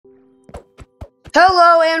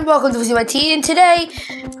Hello and welcome to CYT, and today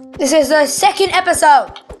this is the second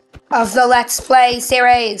episode of the Let's Play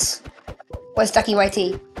series with Ducky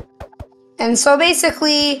YT. And so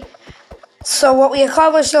basically, what we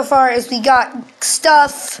accomplished so far is we got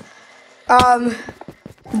stuff.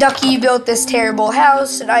 Ducky built this terrible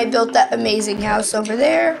house, and I built that amazing house over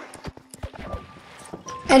there.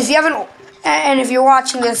 And if you're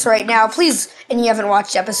watching this right now, please, and you haven't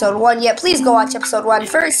watched episode 1 yet, please go watch episode 1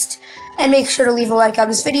 first. And make sure to leave a like on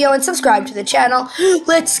this video and subscribe to the channel.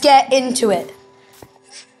 Let's get into it.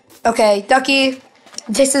 Okay, Ducky,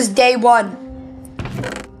 this is day 1.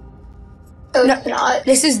 Oh, no, it's not.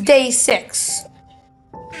 This is day 6.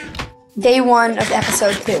 Day 1 of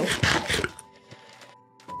episode 2.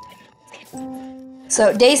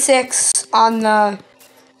 So, day 6 on the...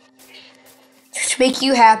 To make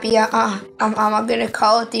you happy, I'm gonna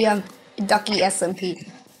call it the Ducky SMP.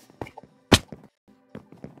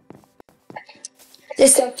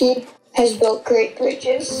 This Ducky has built great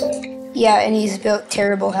bridges. Yeah, and he's built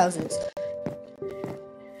terrible houses.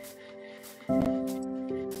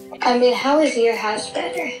 I mean, how is your house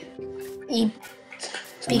better?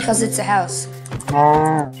 Because it's a house.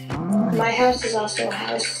 My house is also a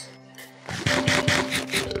house.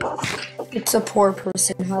 It's a poor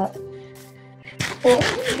person hut. Well,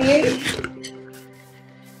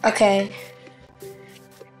 Okay.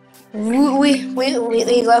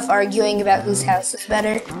 We love arguing about whose house is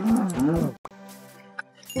better.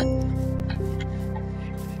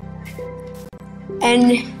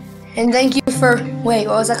 And thank you for what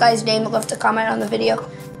was that guy's name that left a comment on the video?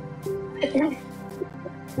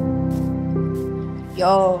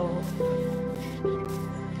 Yo.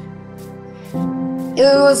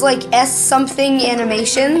 It was like S something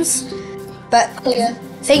animations. But yeah.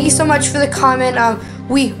 Thank you so much for the comment.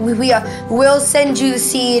 We will send you the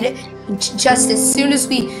seed just as soon as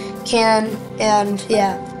we can, and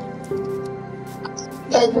yeah.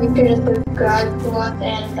 And make sure to subscribe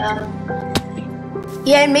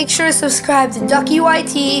and make sure to subscribe to Ducky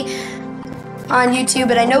YT on YouTube.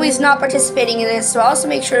 And I know he's not participating in this, so also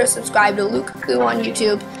make sure to subscribe to Lukaku on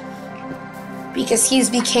YouTube because he's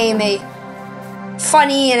became a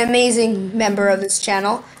funny and amazing member of this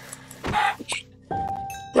channel.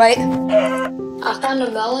 Right? I found a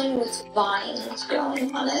melon with vines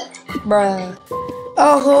growing on it. Bruh.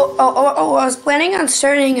 Oh, I was planning on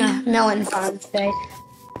starting a melon farm today.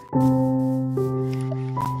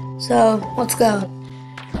 So, let's go.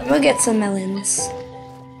 I'm gonna get some melons.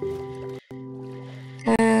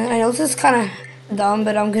 I know this is kind of dumb,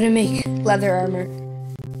 but I'm gonna make leather armor.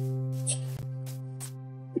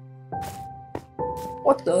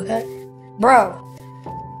 What the heck? Bro,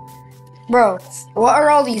 what are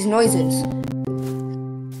all these noises?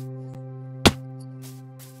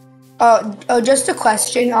 Oh, just a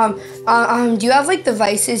question. Do you have like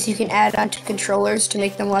devices you can add onto controllers to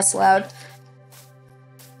make them less loud?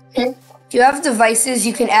 Hmm? Do you have devices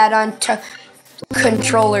you can add onto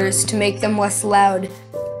controllers to make them less loud?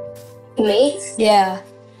 Me? Yeah.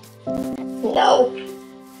 No.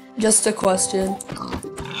 Just a question.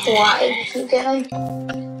 Why did you get them?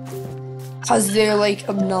 Cause they're like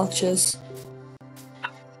obnoxious.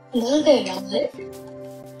 No, they're not.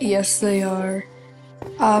 Yes, they are.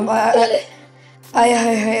 I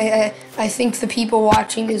think the people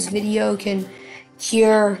watching this video can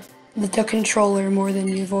hear the controller more than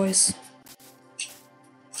your voice.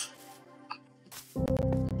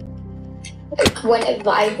 Like when it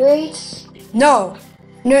vibrates? No,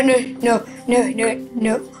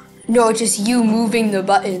 just you moving the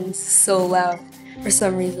buttons so loud for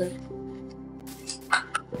some reason.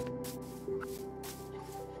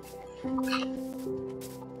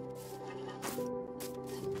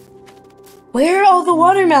 Where are all the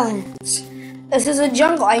watermelons? This is a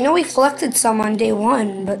jungle. I know we collected some on day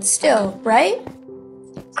 1, but still, right?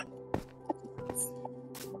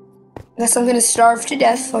 Guess I'm gonna starve to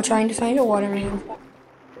death while trying to find a watermelon.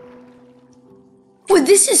 Wait,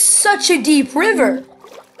 this is such a deep river.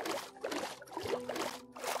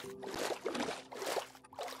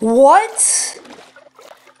 What?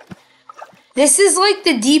 This is like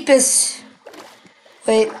the deepest.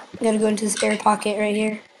 Wait, I gotta go into this air pocket right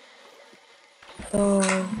here. Oh.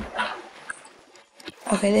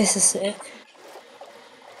 Okay, this is sick.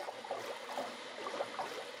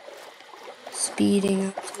 Speeding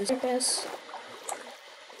up to the surface.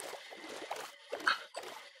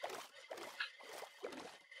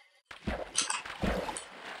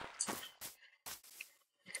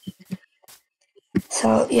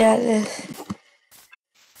 So, yeah, this.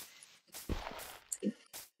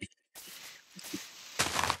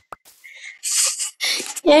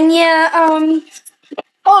 And yeah,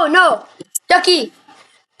 oh no, Ducky!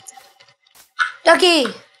 Ducky!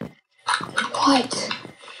 What?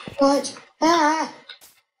 What? Ah!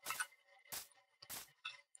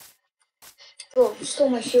 Bro, you stole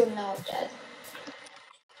my shield and now I'm dead.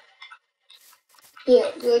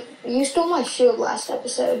 Yeah, good. You stole my shield last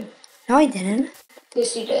episode. No, I didn't.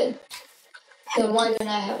 Yes, you did. Then why don't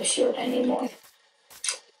I have a shield anymore?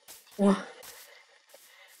 What?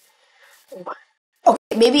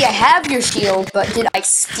 Okay, maybe I have your shield, but did I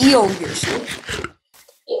steal your shield?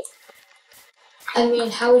 Yeah. I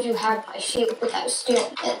mean, how would you have my shield without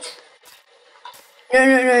stealing it?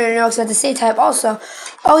 No. So at the same time, also,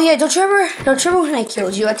 oh yeah, don't you remember when I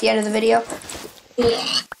killed you at the end of the video?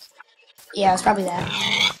 Yeah. Yeah, it's probably that.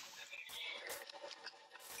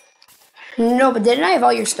 No, but didn't I have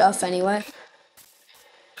all your stuff anyway?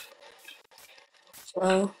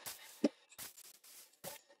 So.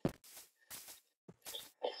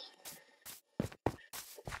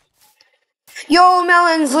 Yo,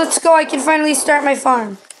 melons, let's go. I can finally start my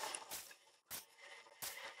farm.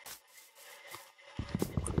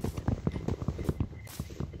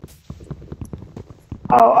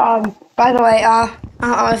 Oh, by the way, I'm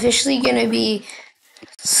officially gonna be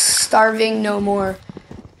starving no more.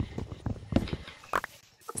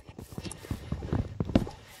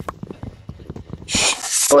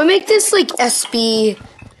 Shh. We make this like SB's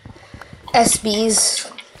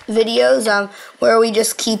videos, where we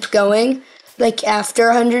just keep going, like after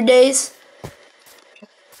 100 days.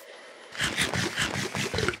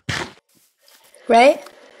 Right?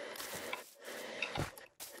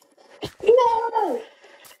 No!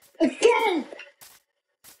 Again!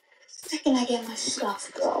 Second I get my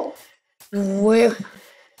stuff, bro.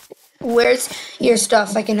 Where's your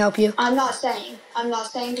stuff? I can help you. I'm not saying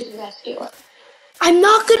because you're gonna steal it. I'm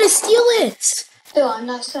not gonna steal it! Still, I'm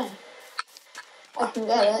not saying. I can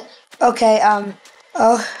get it. Okay,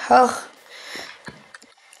 oh.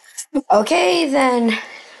 Okay, then.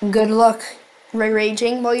 Good luck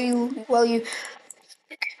raging while you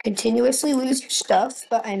continuously lose your stuff,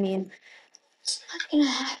 but I mean... It's not gonna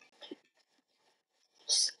happen.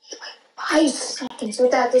 Just like 5 seconds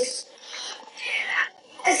without this...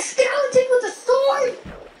 A skeleton with a sword!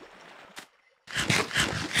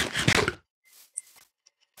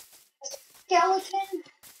 A skeleton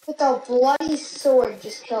with a bloody sword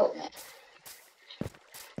just killed me.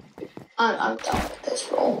 I'm done with this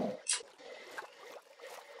roll.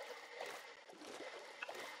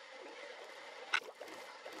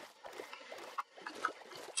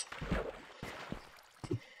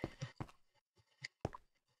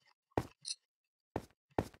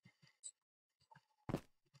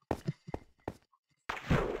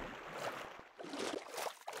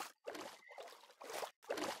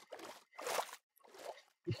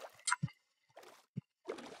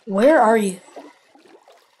 Where are you?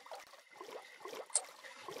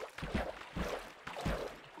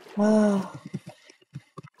 Whoa.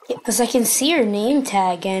 Because I can see your name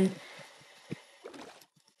tag and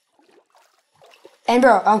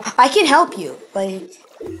bro, I can help you. Like,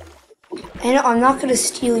 and I'm not gonna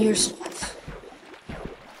steal your stuff.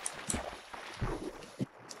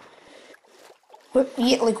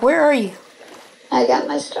 Where are you? I got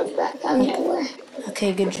my stuff back. I'm nowhere.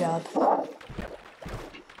 Okay, good job.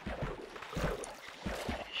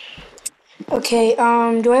 Okay,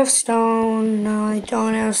 do I have stone? No, I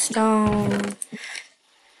don't have stone.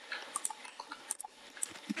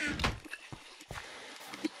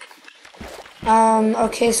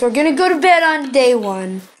 Okay, so we're gonna go to bed on day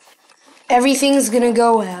 1. Everything's gonna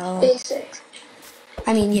go well. Day 6.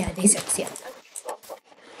 I mean, yeah, day 6, yeah.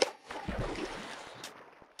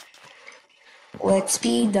 Let's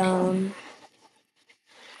be dumb.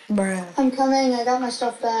 Bruh. I'm coming. I got my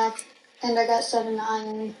stuff back. And I got 7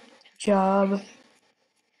 iron. Job.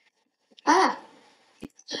 Ah!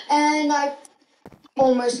 And I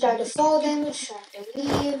almost died of fall damage, so I have to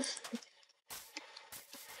leave.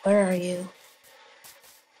 Where are you?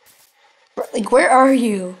 Like, where are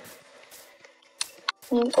you?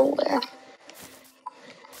 Nowhere.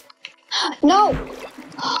 No!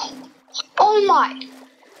 Oh my!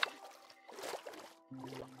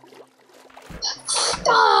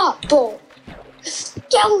 Stop! Bro!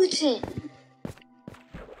 Skeleton!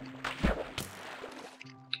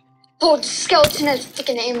 Bro, the skeleton has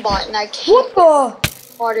freaking aimbot and I can't What the?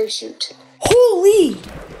 water shoot. Holy!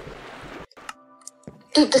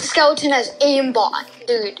 Dude, the skeleton has aimbot.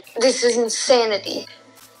 Dude, this is insanity.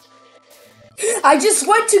 I just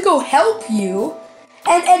went to go help you,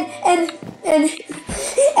 and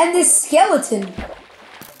this skeleton.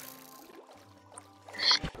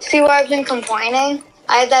 See where I've been complaining?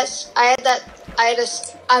 I'm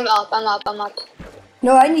up.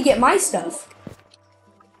 No, I need to get my stuff.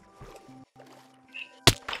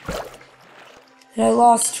 That I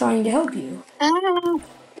lost trying to help you.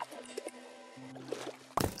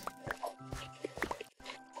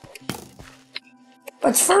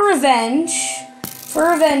 But for revenge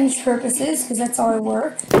purposes, because that's how I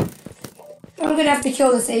work, I'm gonna have to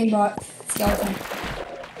kill this aimbot skeleton.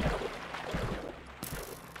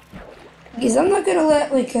 Because I'm not gonna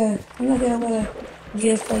let a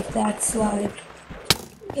gift like that slide.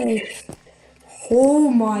 Like, oh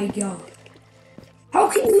my god. How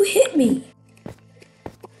can you hit me?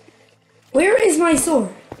 Where is my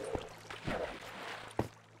sword?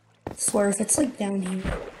 I swear if it's like down here.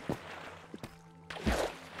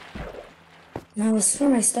 Now that's where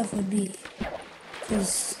my stuff would be.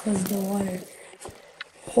 Cause the water.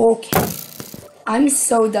 Okay. I'm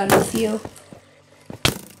so done with you.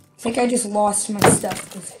 I think I just lost my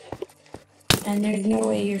stuff. And there's no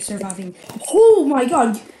way you're surviving. Oh my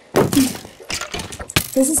god!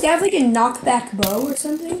 Does this guy have like a knockback bow or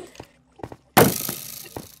something?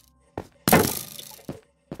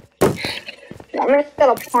 I'm gonna get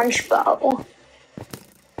a punch bow.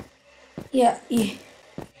 Yeah,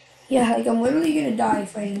 like I'm literally gonna die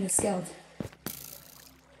fighting the skeleton.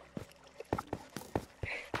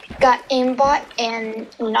 Got aimbot and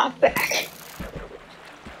knockback.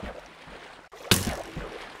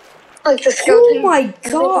 Like the skeleton. Oh my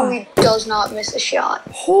god! Does not miss a shot.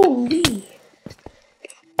 Holy!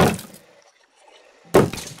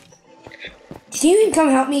 Can you even come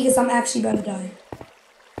help me? Because I'm actually about to die.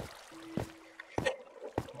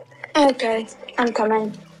 Okay, I'm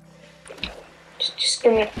coming. Just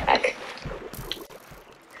give me a sec.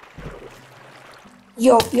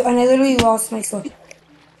 Yo, and I literally lost my sword.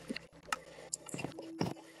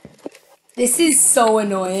 This is so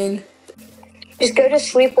annoying. Just go to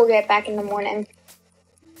sleep, we'll get back in the morning.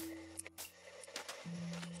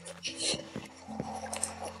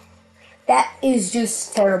 That is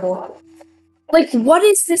just terrible. Like, what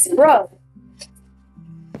is this, bro?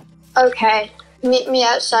 Okay, meet me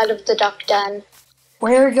outside of the duck den.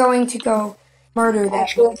 We're going to go murder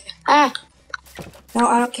that boy. Ah, No,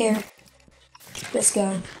 I don't care. Let's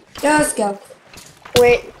go. Let's go.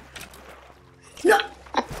 wait. No!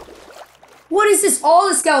 What is this? All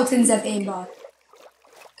the skeletons have aimbot.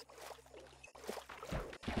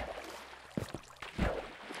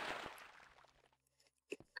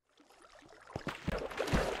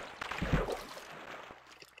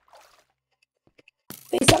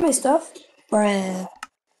 Wait, is that my stuff? Bruh.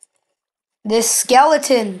 This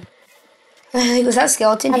skeleton. Was that a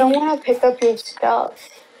skeleton? I don't want to pick up your stuff.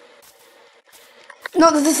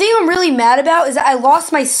 No, the thing I'm really mad about is that I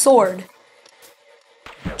lost my sword.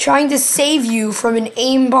 Trying to save you from an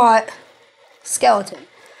aimbot skeleton.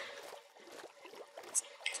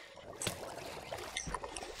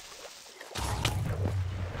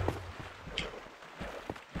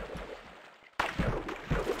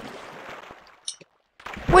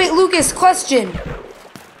 Wait, Lucas, question.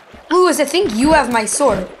 Lucas, I think you have my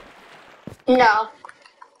sword. No.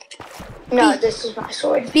 No, this is my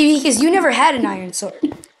sword. Because you never had an iron sword.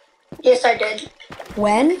 Yes, I did.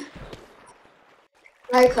 When?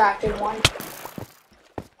 I crafted one.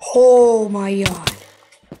 Oh my god.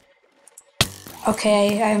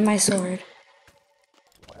 Okay, I have my sword.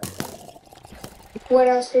 What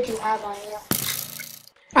else did you have on you?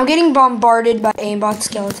 I'm getting bombarded by aimbot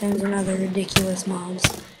skeletons and other ridiculous mobs.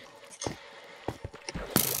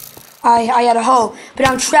 I had a hoe, but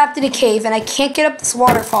I'm trapped in a cave and I can't get up this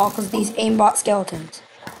waterfall because of these aimbot skeletons.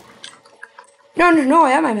 No,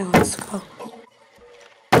 I have my melons. Oh.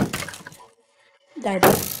 There,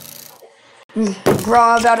 bro,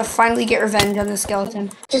 I'm about to finally get revenge on the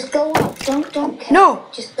skeleton. Just go up. Don't kill. No,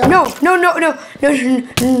 Just go no,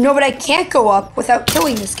 but I can't go up without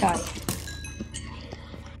killing this guy.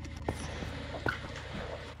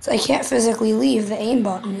 So I can't physically leave the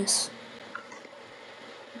aimbot in this.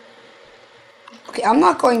 Okay, I'm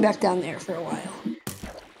not going back down there for a while.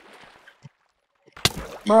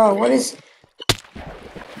 Bro, what is...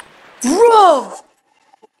 Bro!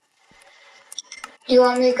 You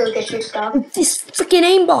want me to go get your stuff? This freaking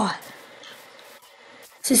aimbot.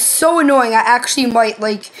 This is so annoying. I actually might,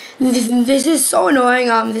 like... This is so annoying.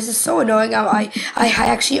 This is so annoying. I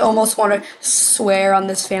actually almost want to swear on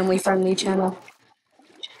this family-friendly channel.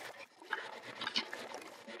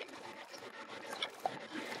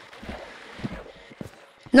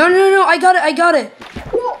 No, I got it.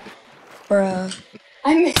 No. Bruh.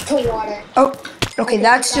 I missed the water. Oh, okay,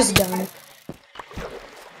 that's just done.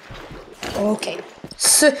 Okay.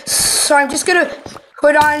 So I'm just gonna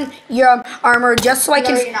put on your armor just so I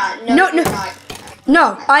can... No, you're not. No, you're not.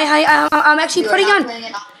 No, I'm actually putting on.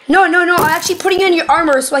 No. I'm actually putting on your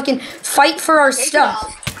armor so I can fight for our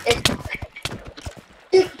stuff.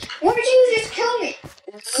 Dude, why did you just kill me?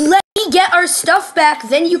 Let me get our stuff back,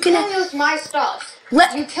 then you can. Kill me with my stuff.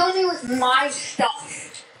 You kill me with my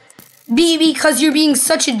stuff. Because you're being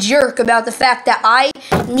such a jerk about the fact that I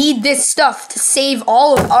need this stuff to save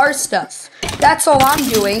all of our stuff. That's all I'm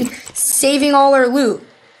doing, saving all our loot.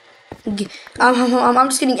 I'm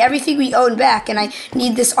just getting everything we own back, and I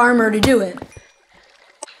need this armor to do it.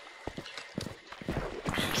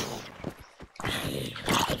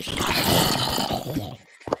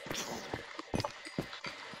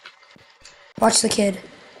 Watch the kid.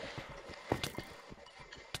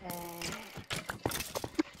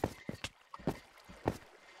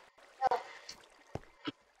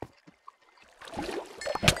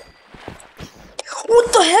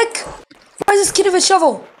 What the heck? Why does this kid have a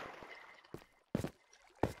shovel?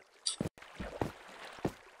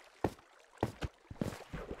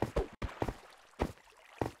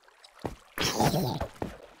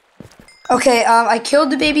 Okay, I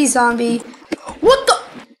killed the baby zombie. What the?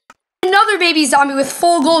 Another baby zombie with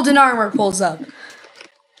full golden armor pulls up.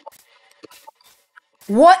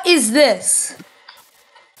 What is this?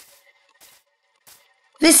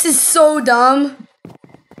 This is so dumb.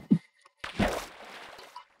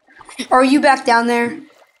 Are you back down there?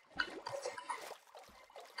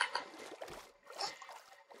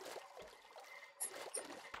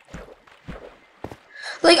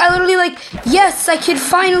 Like, I literally yes, I could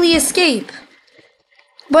finally escape.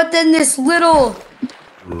 But then this little...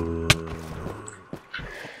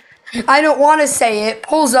 I don't want to say it.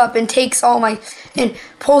 Pulls up and takes all my... And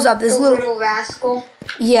pulls up this little rascal.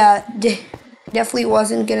 Yeah, definitely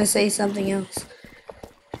wasn't going to say something else.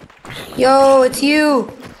 Yo, it's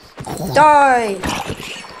you. Die.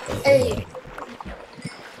 Hey.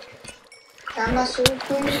 Can I mess with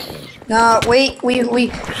you? No, wait,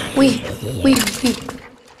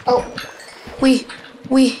 Oh. We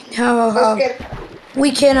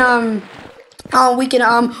can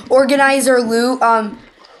organize our loot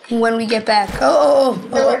when we get back. Kill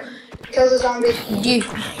the zombie.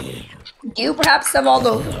 Do you perhaps have all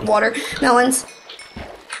the watermelons?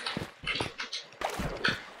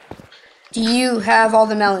 Do you have all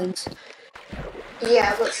the melons?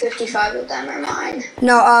 Yeah, but 55 of them are mine.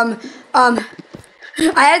 No, I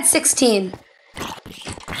had 16.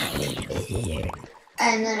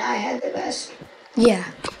 And then I had the best. Yeah.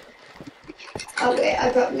 Okay, I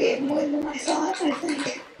probably had more than I thought, I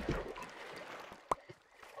think.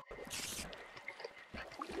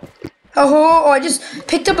 Oh, I just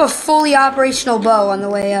picked up a fully operational bow on the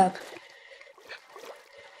way up.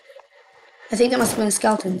 I think that must have been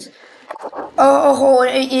skeletons.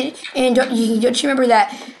 And don't you remember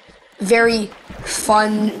that very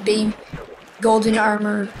fun baby golden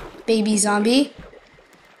armor baby zombie?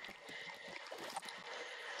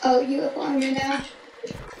 Oh, you have armor now?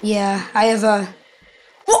 Yeah, I have a...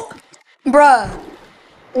 Whoa! Bruh!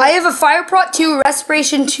 I have a Fire Prot 2,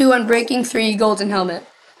 Respiration 2, Unbreaking 3, Golden Helmet.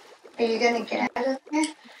 Are you gonna get out of there?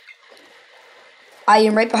 I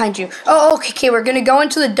am right behind you. Oh, okay, we're gonna go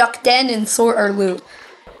into the duck den and sort our loot.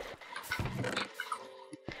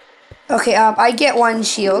 Okay, I get one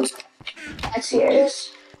shield. That's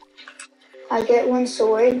yours. I get one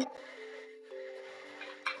sword.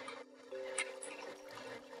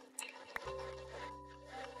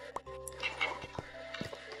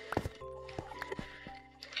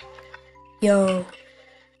 Yo.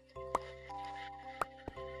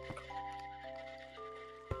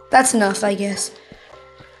 That's enough, I guess.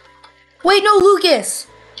 Wait, no, Lucas!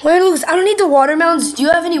 Wait, Lucas, I don't need the watermelons. Do you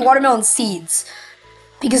have any watermelon seeds?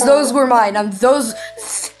 Because those were mine. That was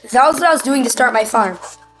what I was doing to start my farm.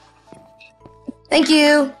 Thank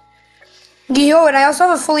you. Yo, and I also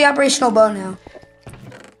have a fully operational bow now.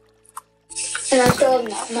 And I still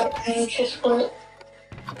have my range split.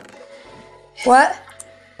 What?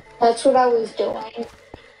 That's what I was doing.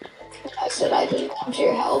 I said I didn't want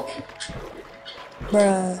your help.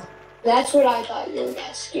 Bruh. That's what I thought you were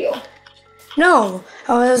gonna steal. No,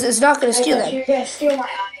 it's not gonna steal that. You were gonna steal my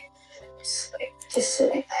eye. Just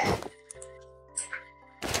sitting there.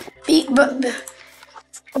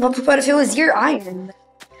 But if it was your iron,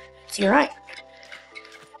 it's your iron.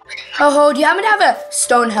 Do you happen to have a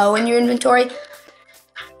stone hoe in your inventory?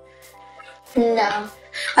 No.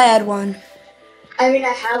 I had one. I mean, I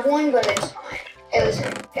have one, but it's fine. It was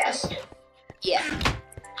in the chest. Yeah.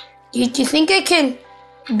 Do you think I can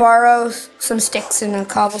borrow some sticks and a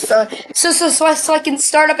cobblestone so I can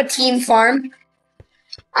start up a team farm?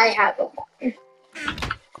 I have one.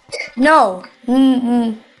 No.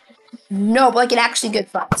 No, but like an actually good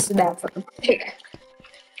farm. It's a bad farm. Here.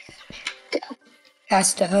 Go.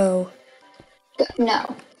 Pass to hoe. Go.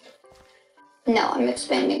 No. No, I'm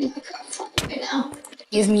expanding my crop farm right now.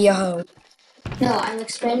 Give me a hoe. No, I'm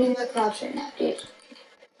expanding my crops right now, dude.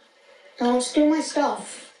 Don't steal my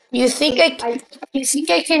stuff. You think you think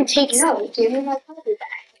I can take? No, give me my cobble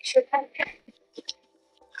back.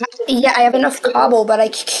 Yeah, I have enough cobble, but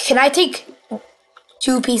can I take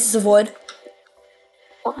 2 pieces of wood?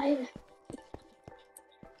 Fine.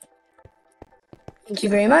 Thank you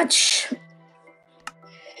very much.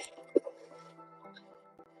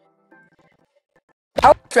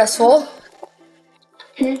 That was stressful.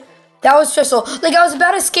 That was stressful. Like, I was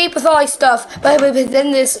about to escape with all my stuff, but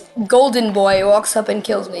then this golden boy walks up and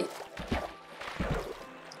kills me.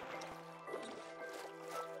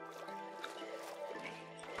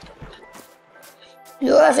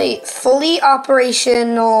 You'll have a fully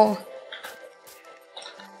operational,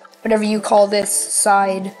 whatever you call this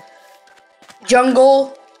side,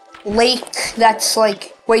 jungle, lake that's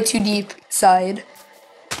like way too deep side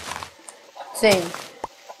thing.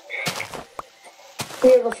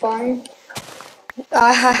 We have a farm.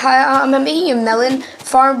 I'm making a melon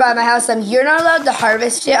farm by my house. You're not allowed to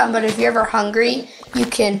harvest it, but if you're ever hungry, you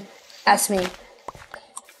can ask me.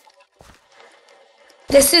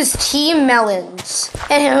 This is Team Melons,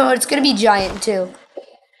 and it's gonna be giant too.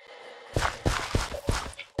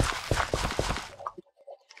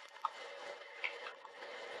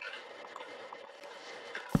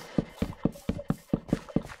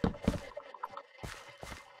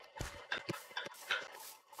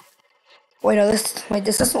 Wait, no,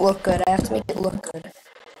 this doesn't look good. I have to make it look good.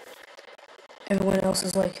 Everyone else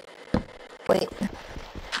is like, wait.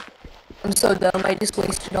 I'm so dumb. I just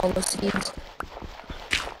wasted all those seeds.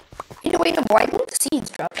 You know, wait, no, why didn't the seeds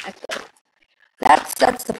drop back though?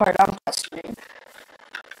 That's the part I'm questioning.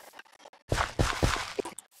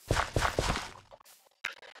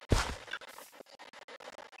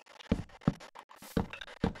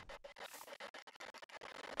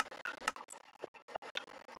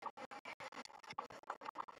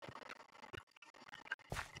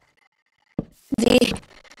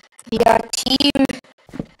 The team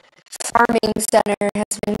farming center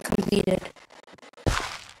has been completed.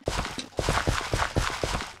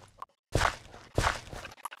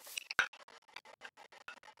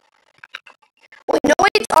 Wait, no,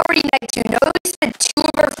 it's already night 2. No, we spent 2 of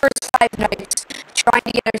our first 5 nights trying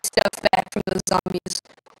to get our stuff back from those zombies.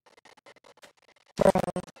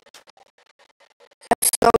 Bruh. That's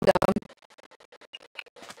so dumb.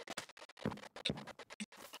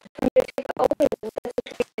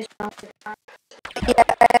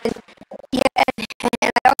 Yeah,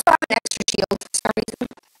 and I also have an extra shield for some reason.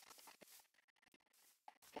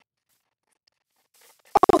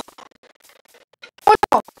 Oh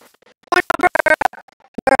no! Oh no,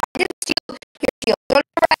 bro, I didn't steal your shield. Don't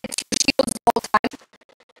remember I had 2 shields the whole time.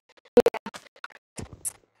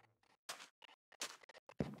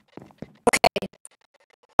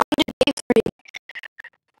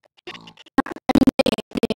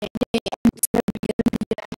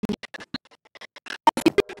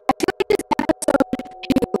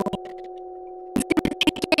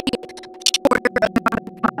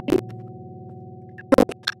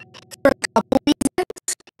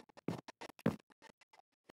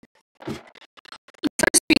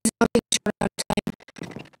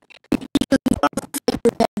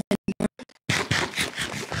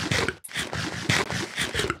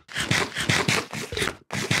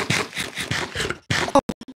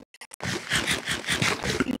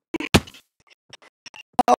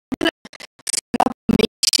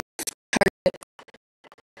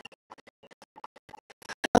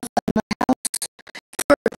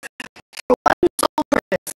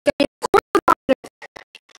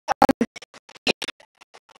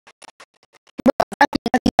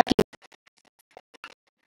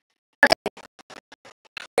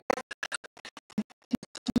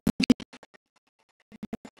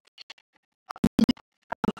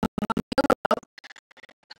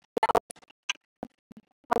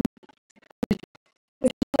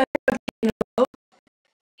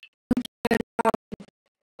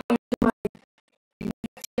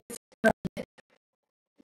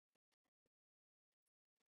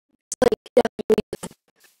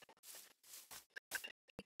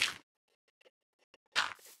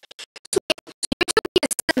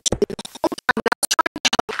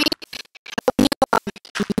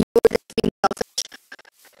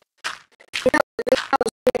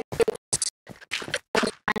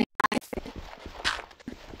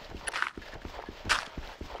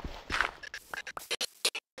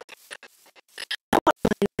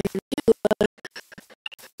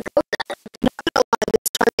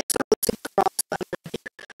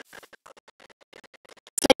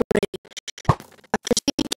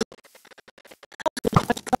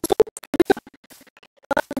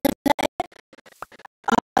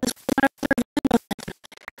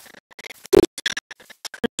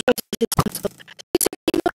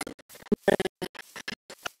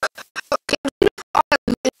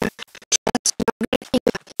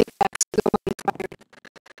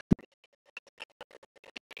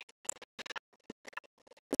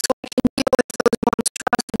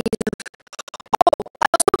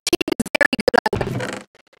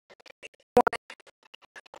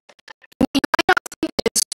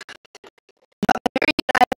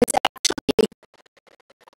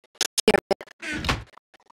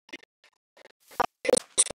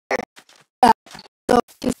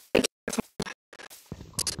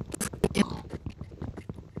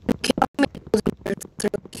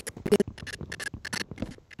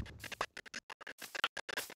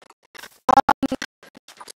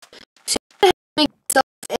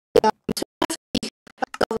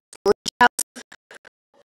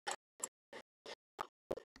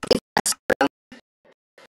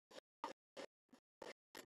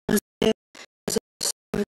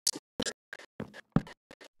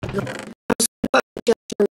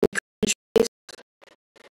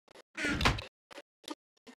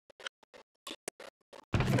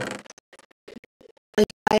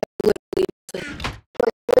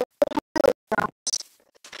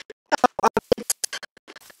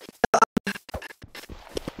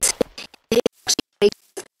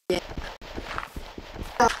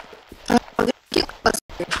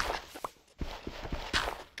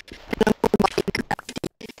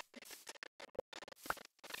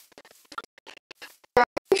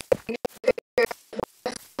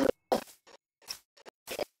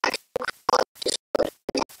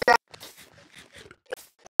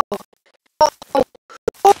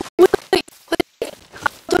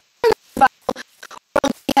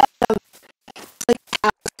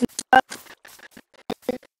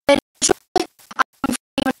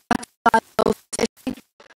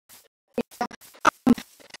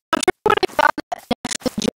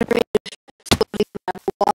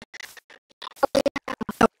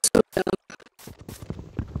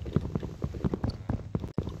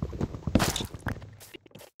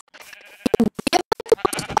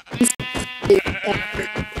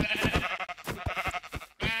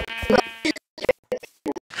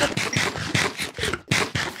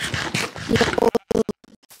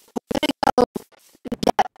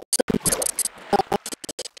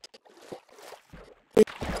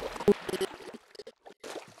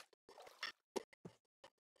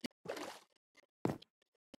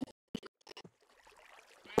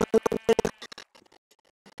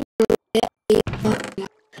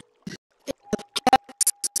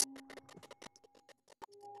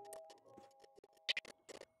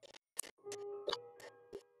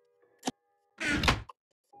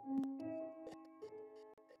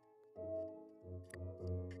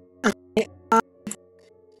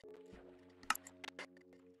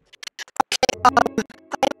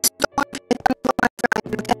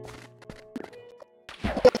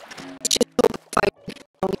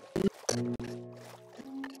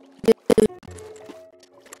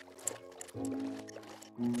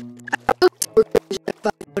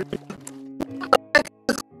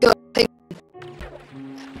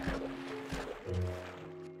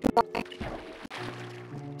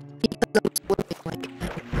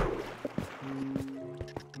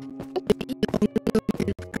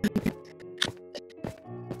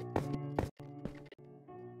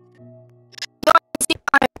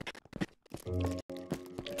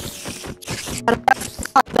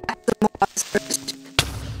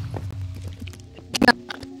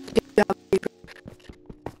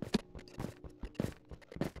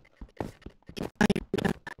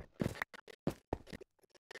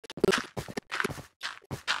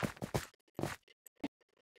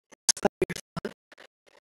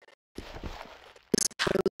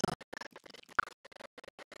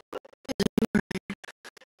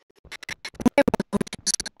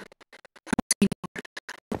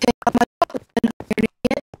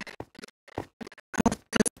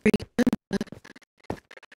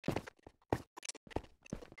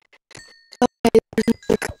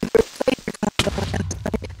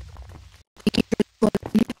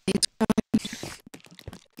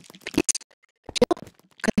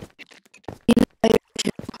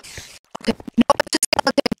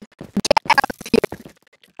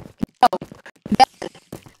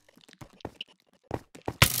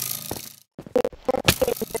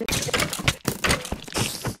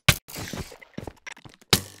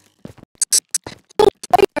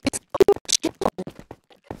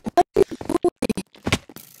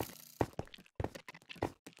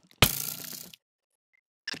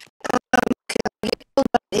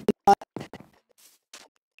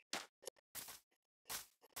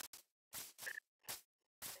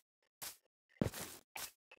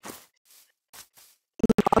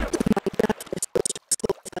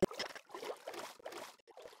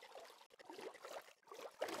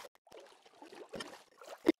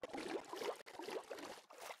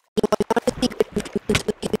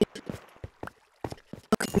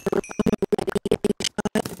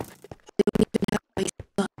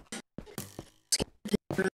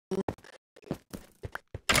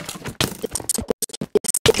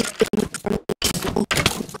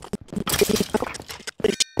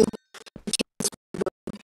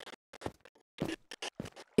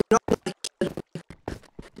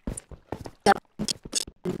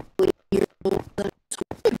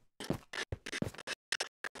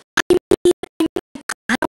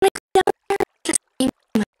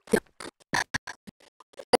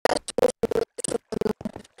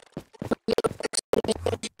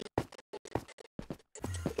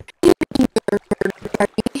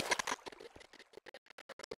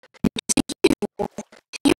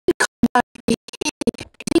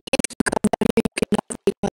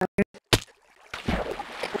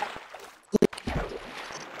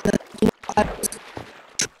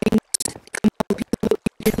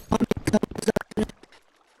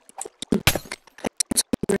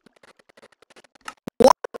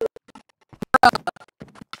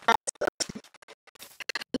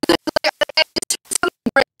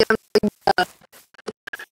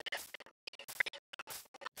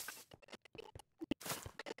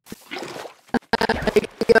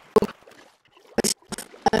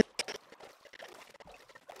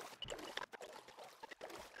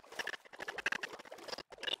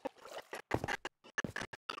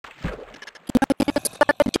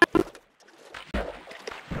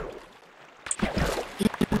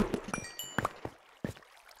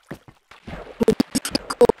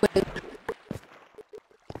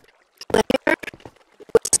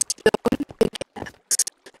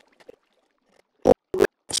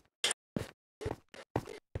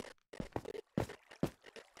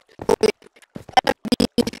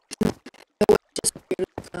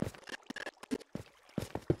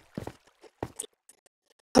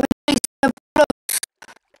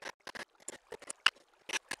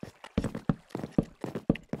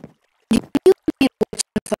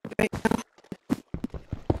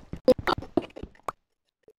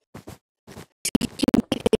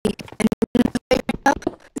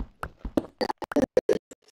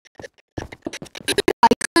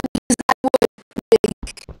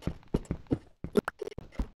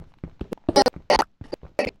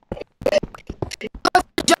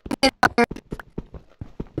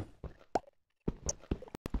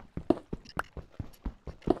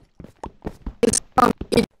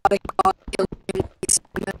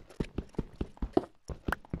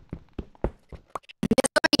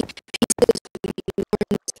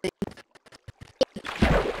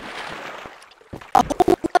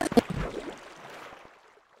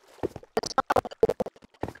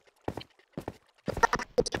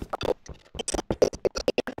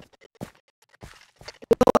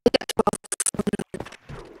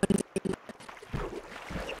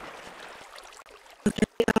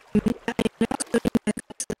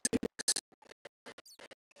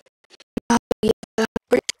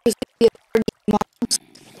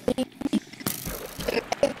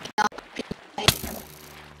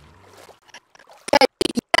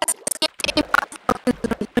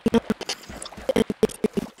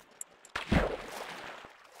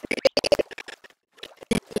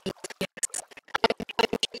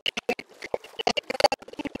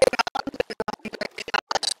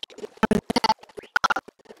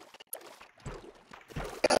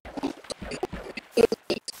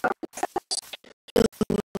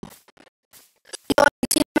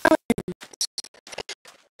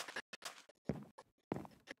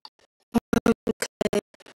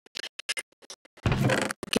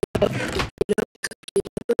 Some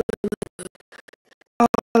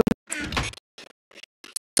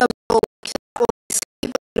people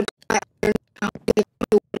sleep and apply iron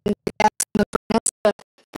in the gas in the furnace.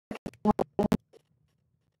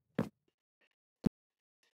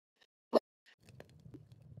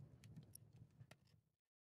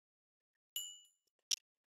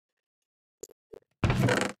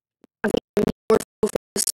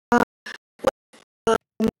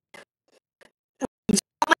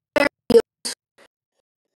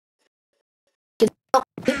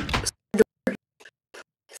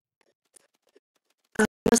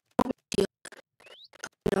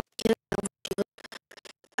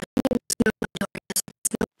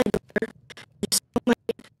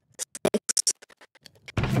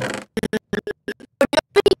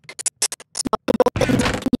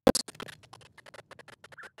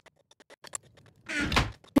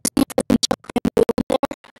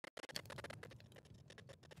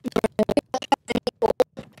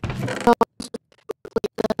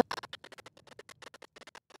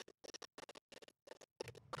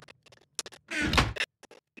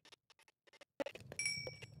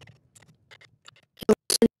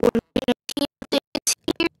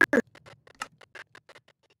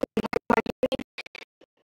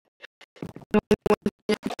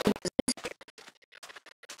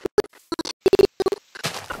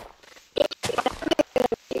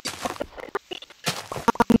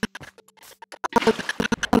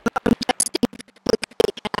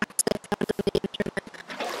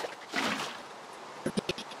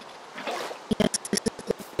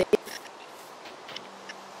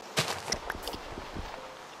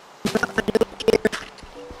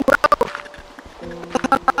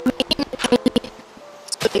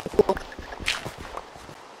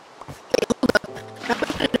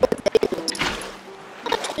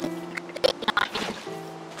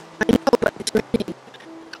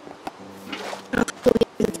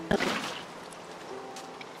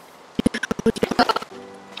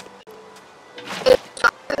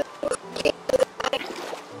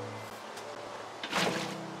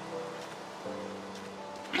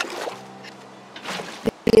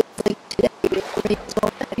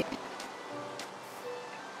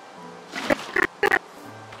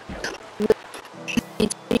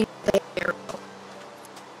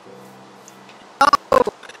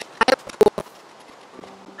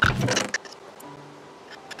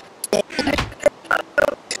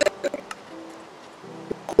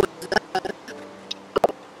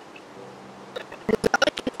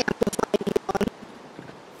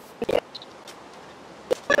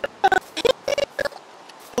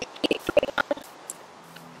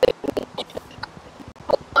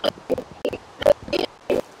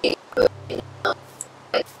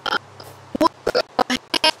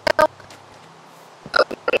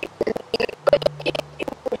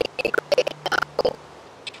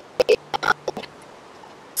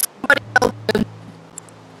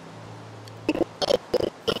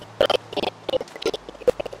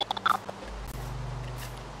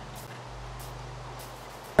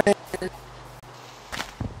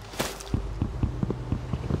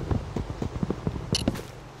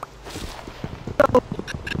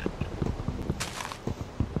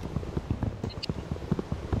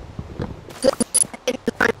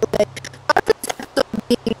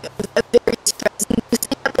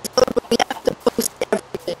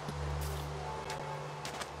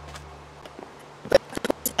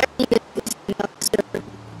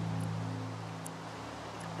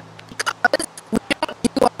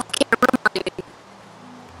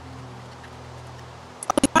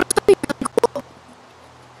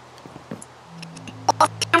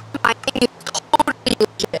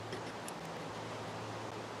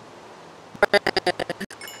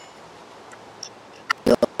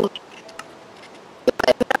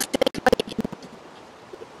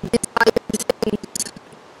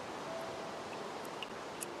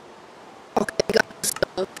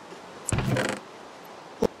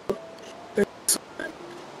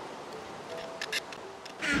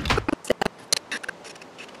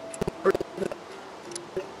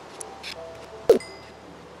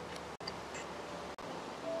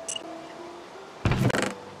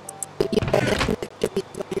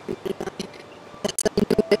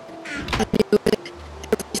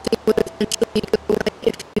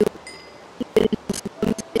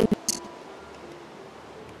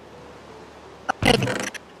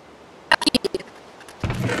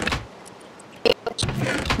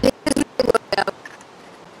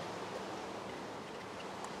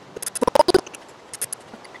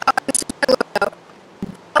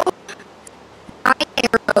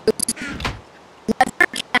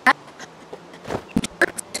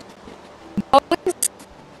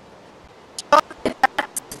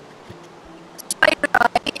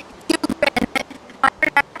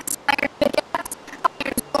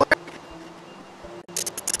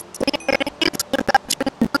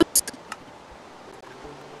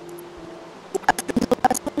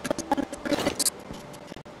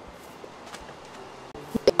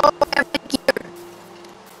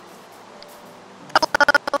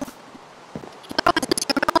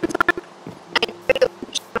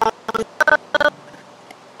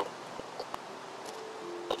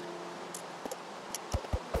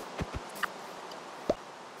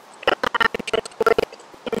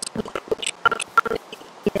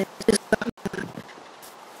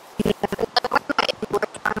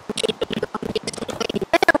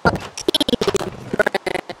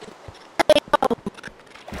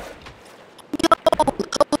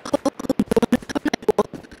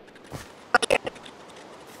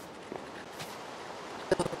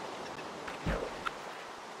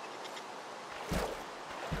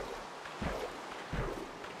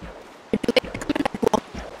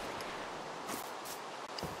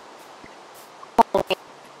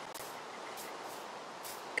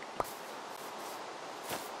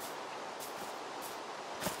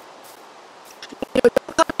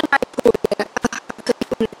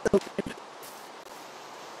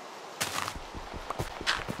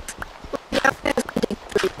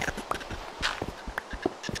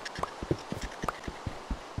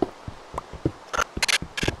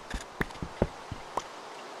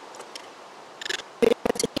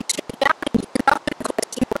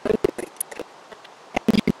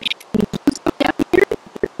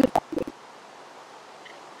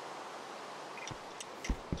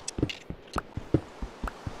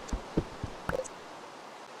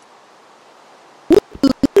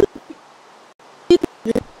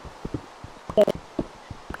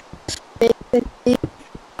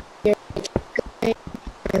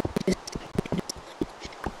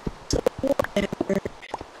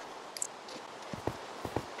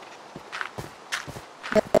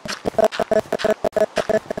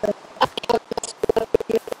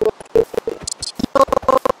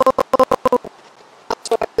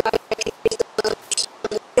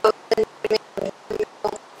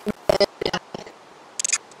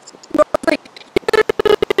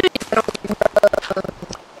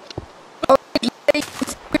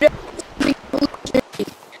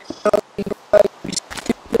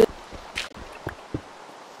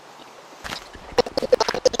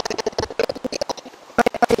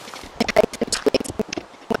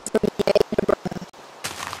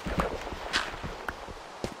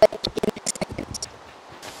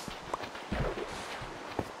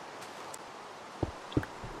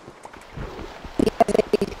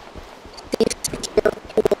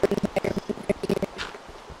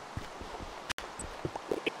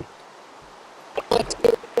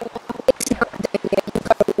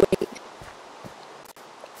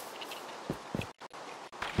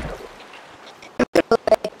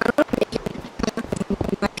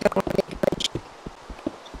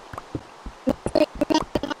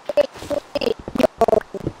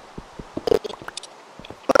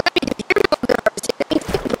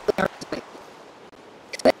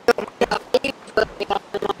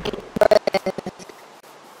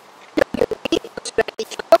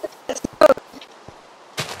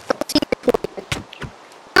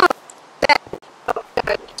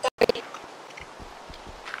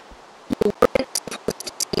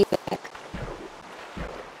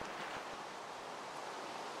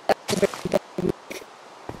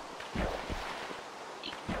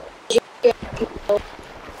 if you know,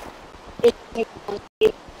 if you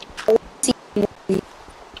see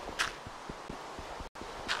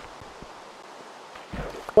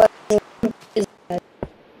what is that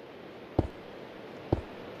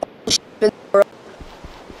in the world,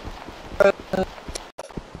 and like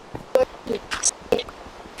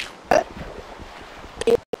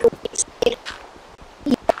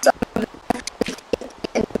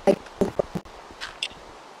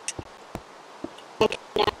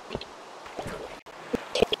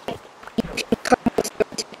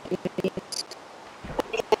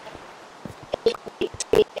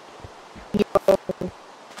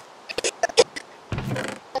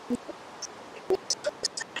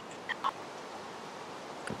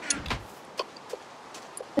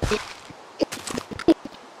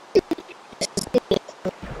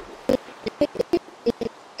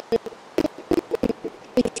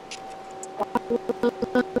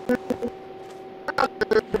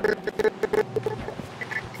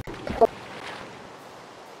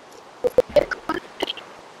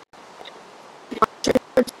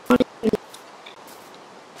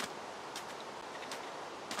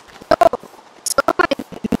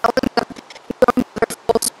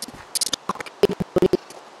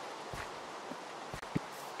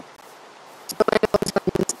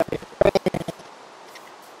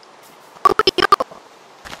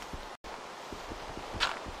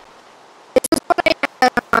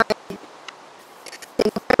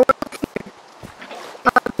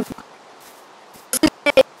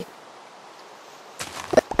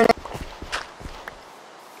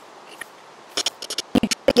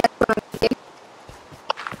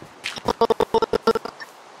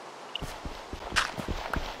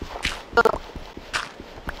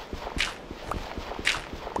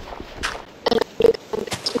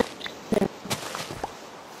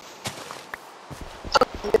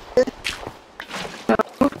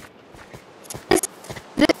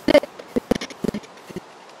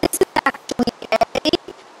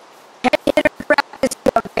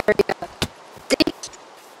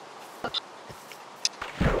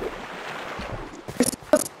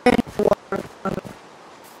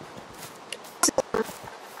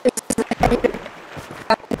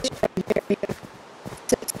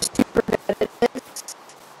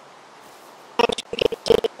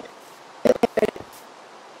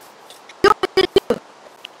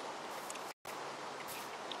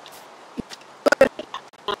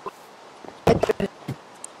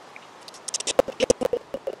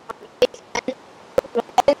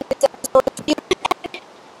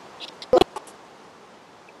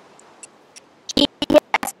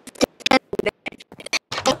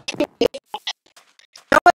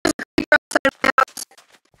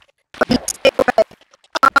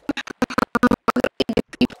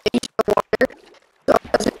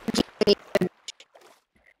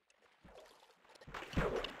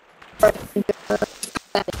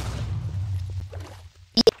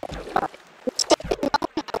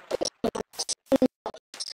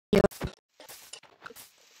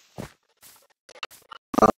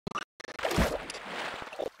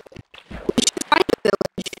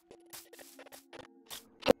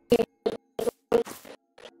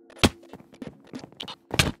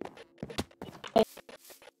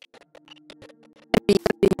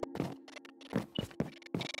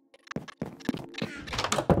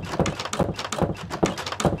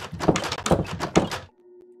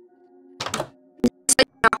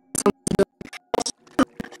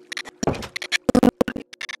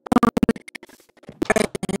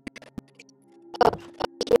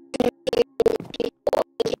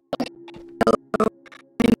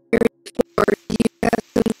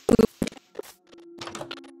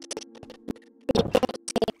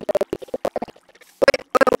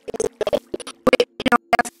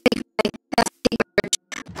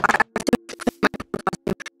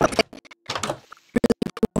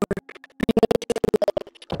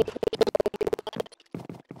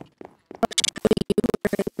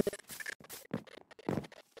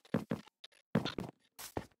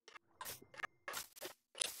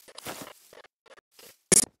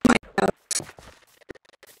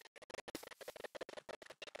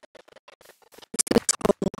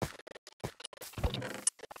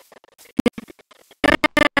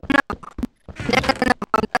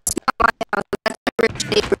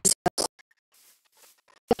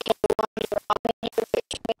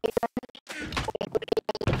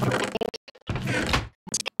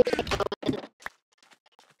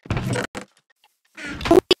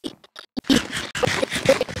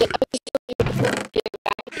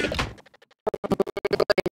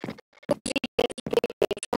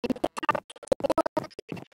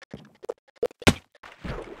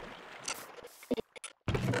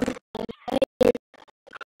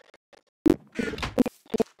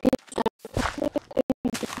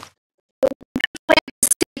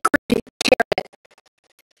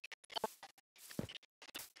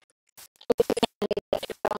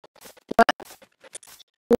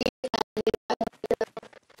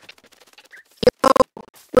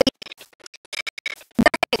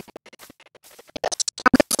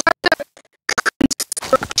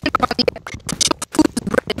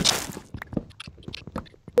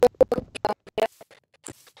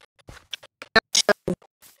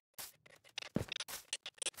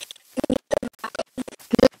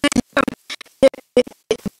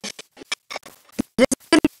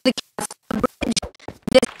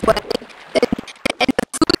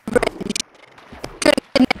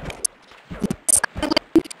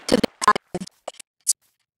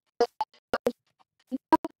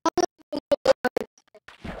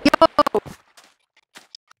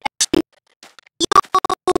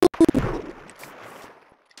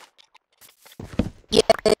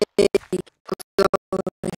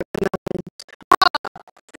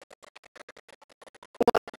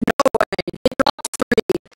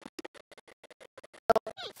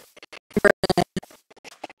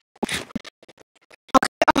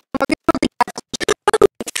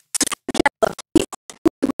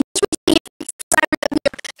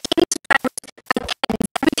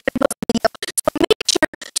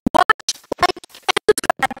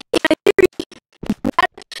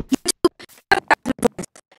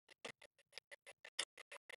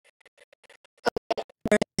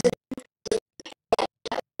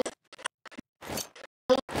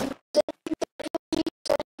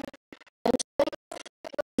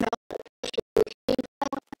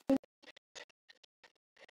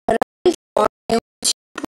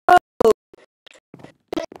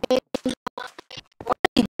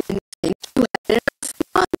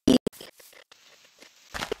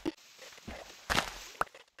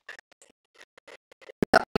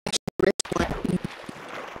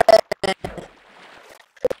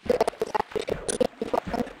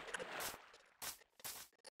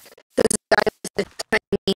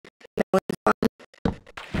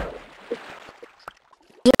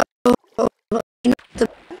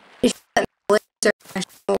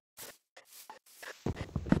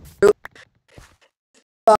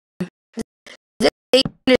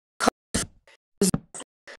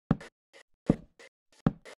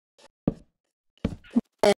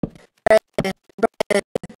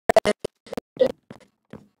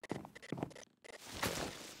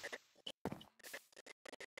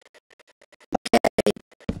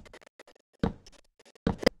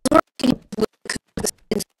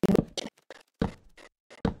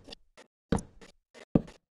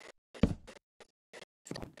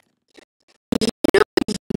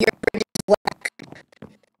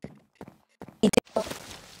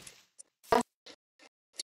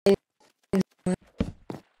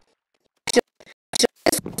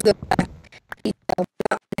the back detail.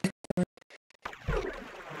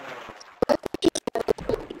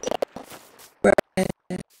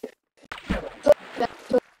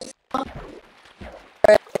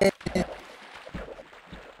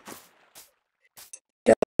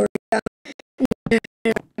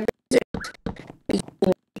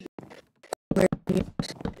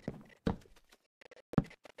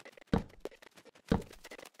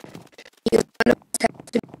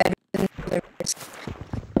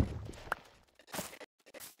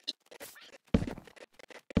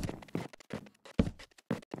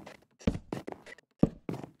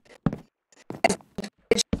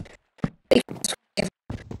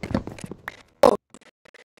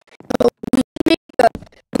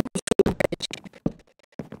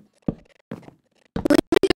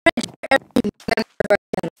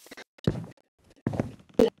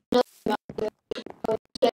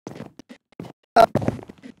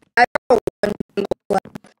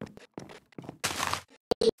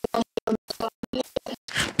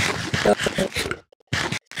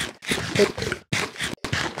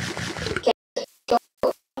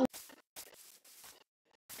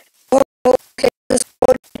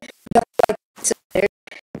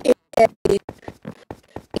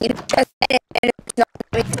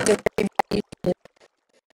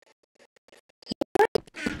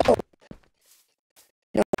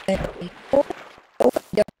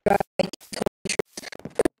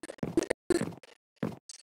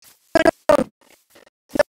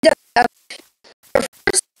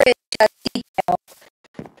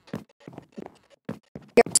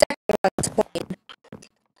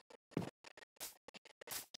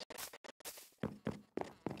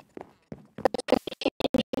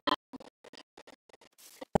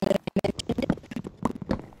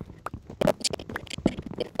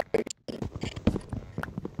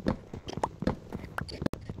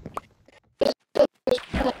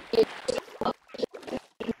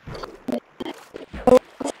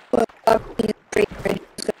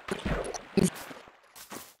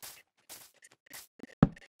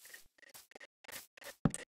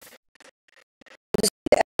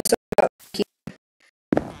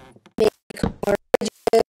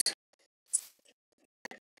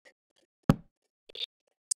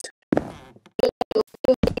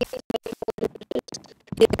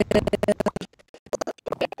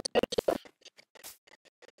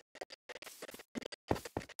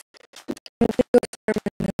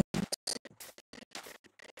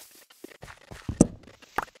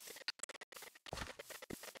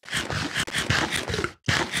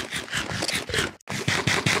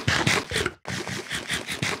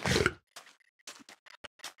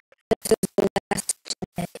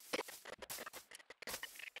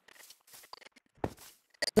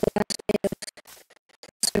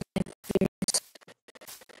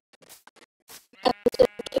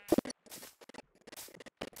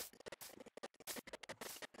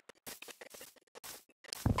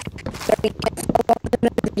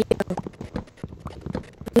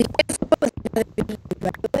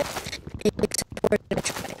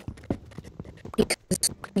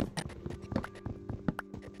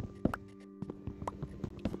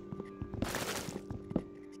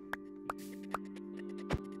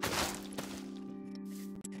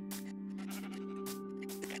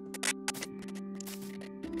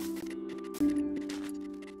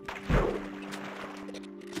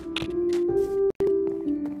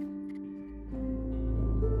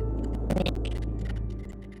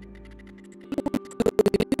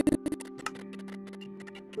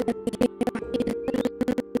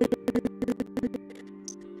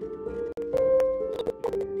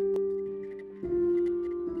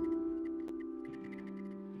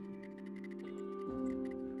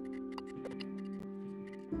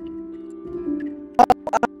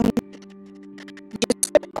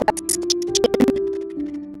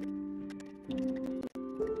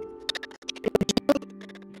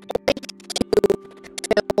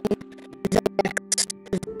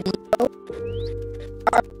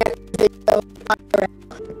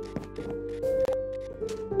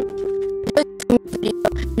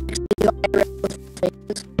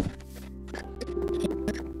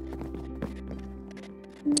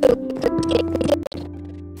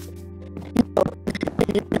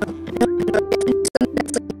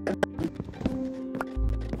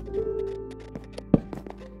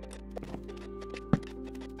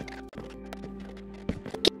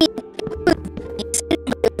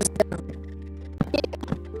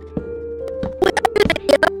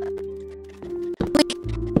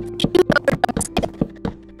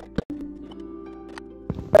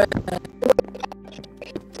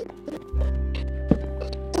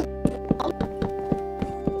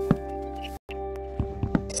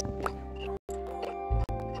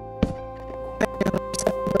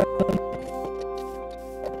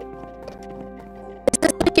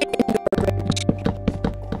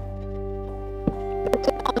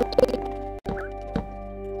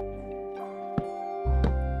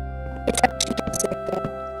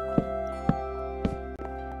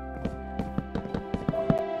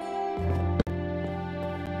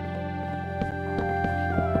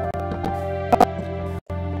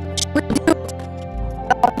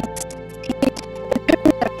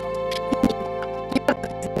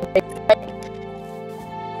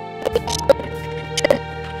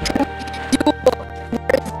 I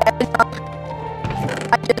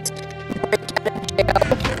just break out of jail.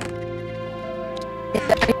 And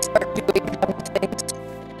then I start doing dumb things.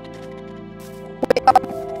 Wait,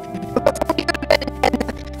 before we go to bed and end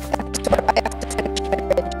the episode, I have to finish my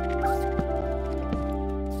bed.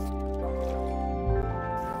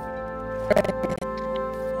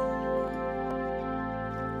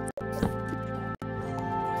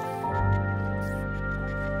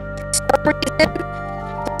 For some reason,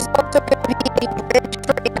 there's also going to be a bridge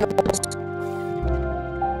for animals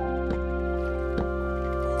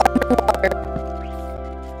underwater.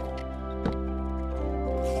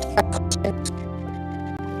 Questions.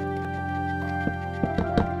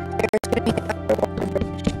 There's going to be an underwater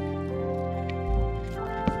bridge.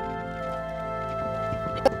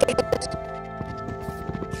 Okay, guys.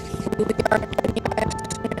 We are ready. I have to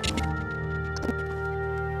finish.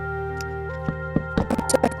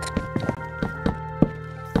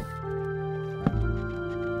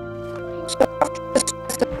 So after this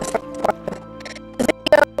rest of the first part of the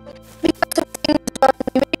video, we got some things done.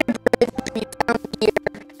 We made a bridge. We found gear.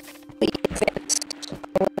 We advanced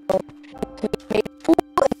a little. We made a pool.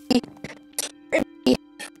 And we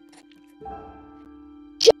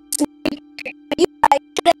just made you guys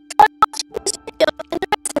should have fun watching this video and the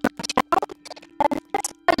rest of my channel. And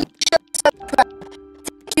that's why you should subscribe.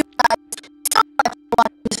 Thank you guys so much for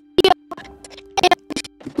watching this video. And after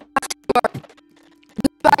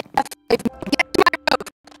goodbye, F5. Get to my road.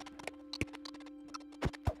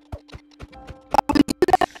 While we do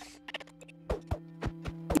that,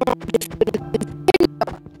 we're just going to continue to say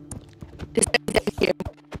thank you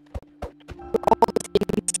for all the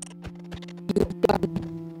things you've done.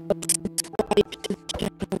 Subscribe to the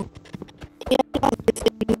channel and other things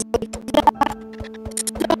like that.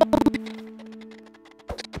 So,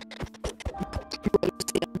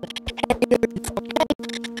 haters, okay?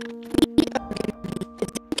 We are going to be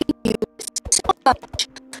thanking you so much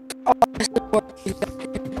for all the support you've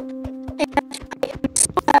gotten. And I am so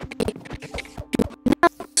happy to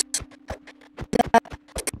announce that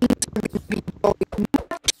things are going to be going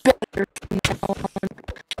much better from now on.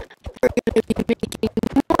 We're going to be making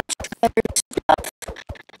much better stuff.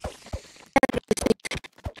 And I think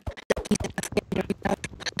that he's asking right now.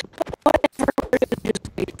 But whatever, we're going to just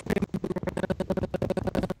wait for him.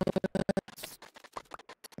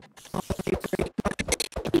 Oh, very much.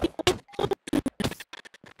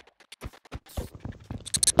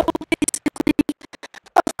 So basically,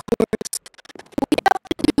 of course, we have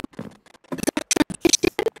to do the tradition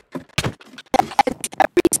that ends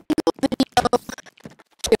every single video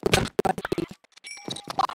to the party.